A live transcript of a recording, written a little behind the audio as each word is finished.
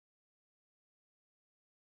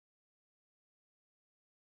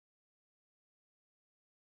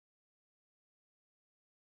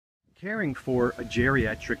Caring for a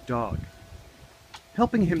geriatric dog,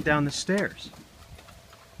 helping him down the stairs.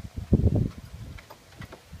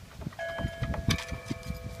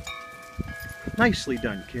 Nicely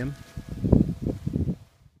done, Kim.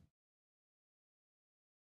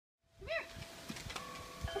 Come here.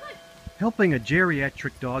 Come on. Helping a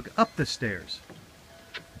geriatric dog up the stairs.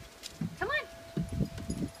 Come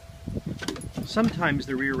on. Sometimes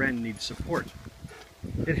the rear end needs support.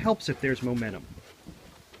 It helps if there's momentum.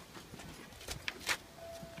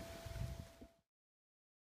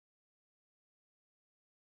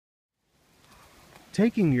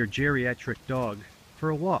 Taking your geriatric dog for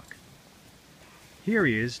a walk. Here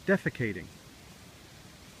he is defecating.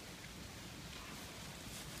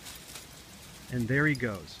 And there he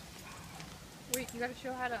goes. Wait, you gotta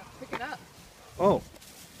show how to pick it up. Oh,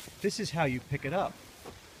 this is how you pick it up.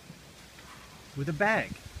 With a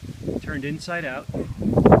bag. Turned inside out,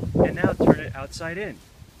 and now turn it outside in.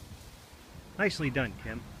 Nicely done,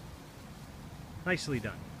 Kim. Nicely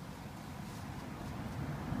done.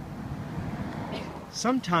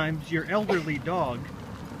 Sometimes your elderly dog,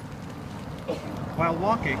 while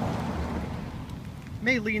walking,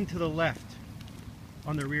 may lean to the left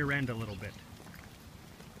on the rear end a little bit.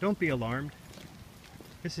 Don't be alarmed.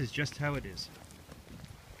 This is just how it is.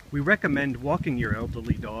 We recommend walking your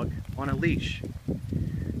elderly dog on a leash.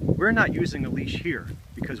 We're not using a leash here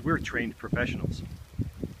because we're trained professionals.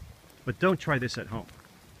 But don't try this at home.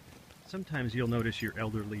 Sometimes you'll notice your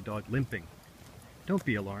elderly dog limping. Don't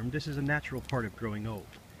be alarmed, this is a natural part of growing old.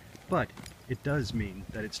 But it does mean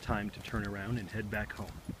that it's time to turn around and head back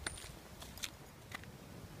home.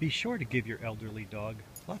 Be sure to give your elderly dog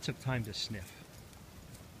lots of time to sniff.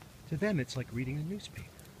 To them, it's like reading a newspaper.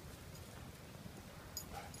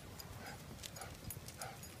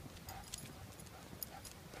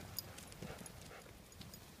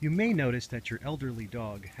 You may notice that your elderly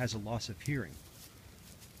dog has a loss of hearing.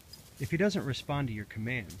 If he doesn't respond to your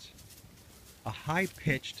commands, a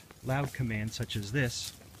high-pitched, loud command such as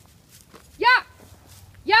this, Yeah!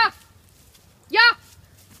 Yeah! Yeah!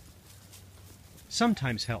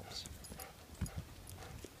 sometimes helps.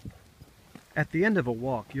 At the end of a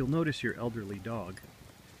walk, you'll notice your elderly dog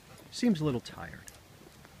seems a little tired.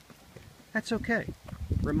 That's okay.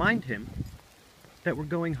 Remind him that we're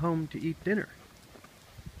going home to eat dinner.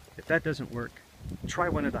 If that doesn't work, try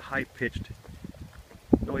one of the high-pitched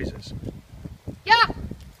noises. Yeah!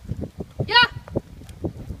 Yeah!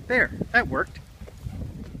 There, that worked.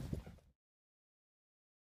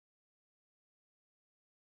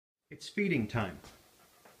 It's feeding time.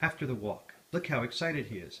 After the walk, look how excited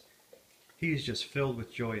he is. He is just filled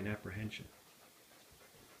with joy and apprehension.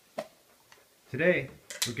 Today,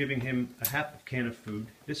 we're giving him a half of can of food.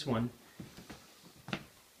 This one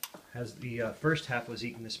has the first half was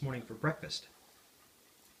eaten this morning for breakfast.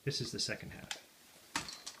 This is the second half.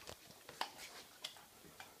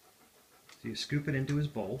 So you scoop it into his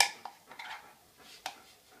bowl.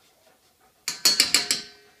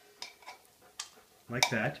 Like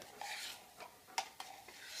that.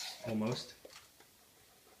 Almost.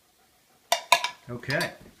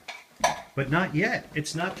 Okay. But not yet.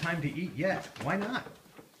 It's not time to eat yet. Why not?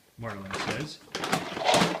 Marlin says.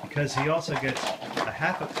 Because he also gets a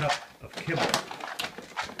half a cup of kibble.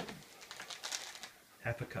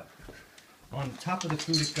 Half a cup. On top of the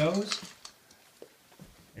food it goes.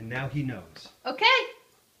 And now he knows. Okay.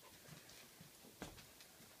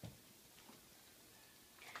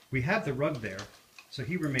 We have the rug there, so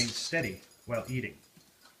he remains steady while eating.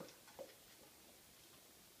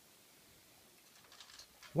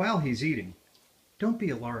 While he's eating, don't be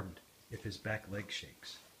alarmed if his back leg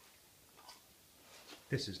shakes.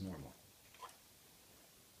 This is normal.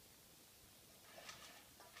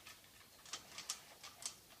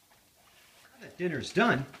 Now that dinner's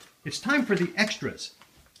done, it's time for the extras.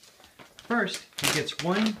 First, he gets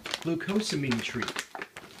one glucosamine treat.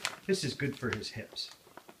 This is good for his hips.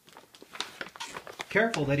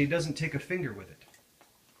 Careful that he doesn't take a finger with it.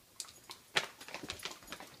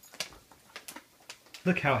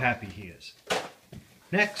 Look how happy he is.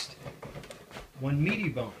 Next, one meaty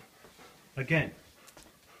bone. Again,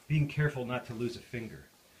 being careful not to lose a finger.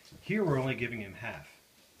 Here we're only giving him half.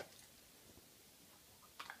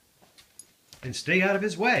 And stay out of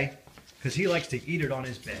his way, because he likes to eat it on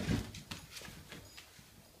his bed.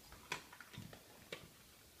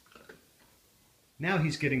 Now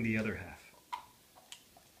he's getting the other half.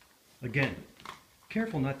 Again,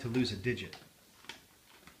 careful not to lose a digit.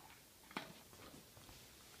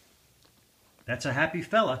 That's a happy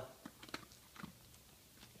fella.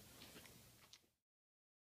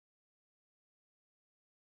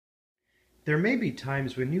 There may be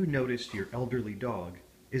times when you notice your elderly dog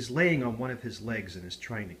is laying on one of his legs and is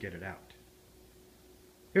trying to get it out.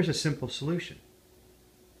 Here's a simple solution.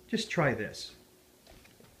 Just try this.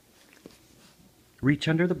 Reach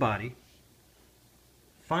under the body,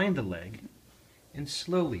 find the leg, and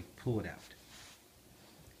slowly pull it out.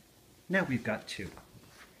 Now we've got two.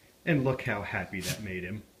 And look how happy that made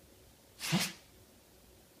him.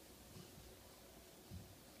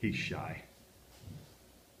 He's shy.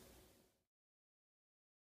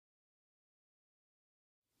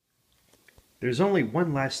 There's only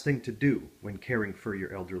one last thing to do when caring for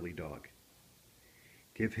your elderly dog.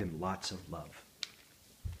 Give him lots of love.